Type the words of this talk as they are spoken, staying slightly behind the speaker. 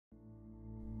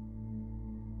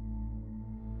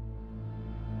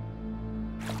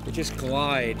They just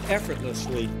glide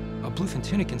effortlessly. A bluefin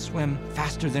tuna can swim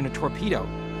faster than a torpedo.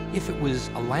 If it was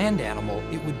a land animal,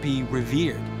 it would be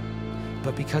revered.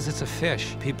 But because it's a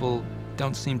fish, people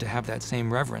don't seem to have that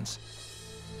same reverence.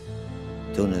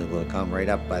 Tuna will come right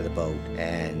up by the boat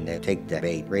and they'll take the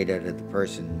bait right out of the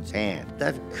person's hand.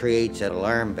 That creates an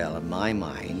alarm bell in my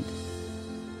mind.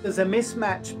 There's a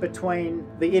mismatch between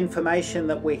the information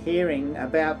that we're hearing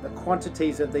about the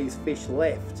quantities of these fish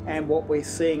left and what we're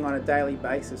seeing on a daily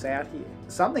basis out here.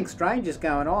 Something strange is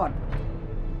going on.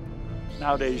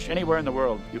 Nowadays, anywhere in the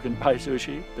world, you can buy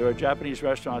sushi. There are Japanese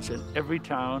restaurants in every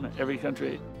town, every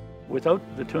country. Without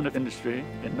the tuna industry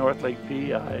in North Lake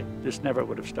PEI, this never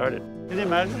would have started. Can you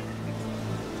imagine?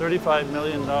 $35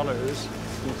 million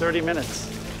in 30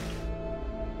 minutes.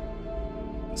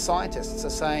 Scientists are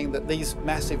saying that these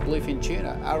massive bluefin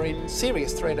tuna are in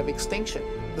serious threat of extinction.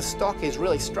 The stock is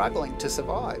really struggling to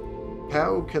survive.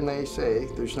 How can they say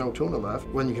there's no tuna left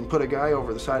when you can put a guy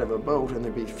over the side of a boat and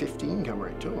there'd be 15 come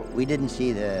right to him? We didn't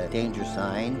see the danger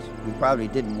signs. We probably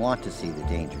didn't want to see the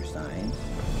danger signs.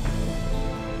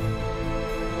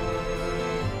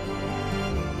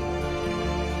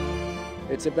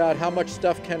 It's about how much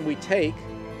stuff can we take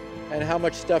and how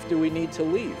much stuff do we need to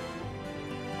leave.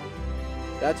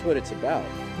 That's what it's about.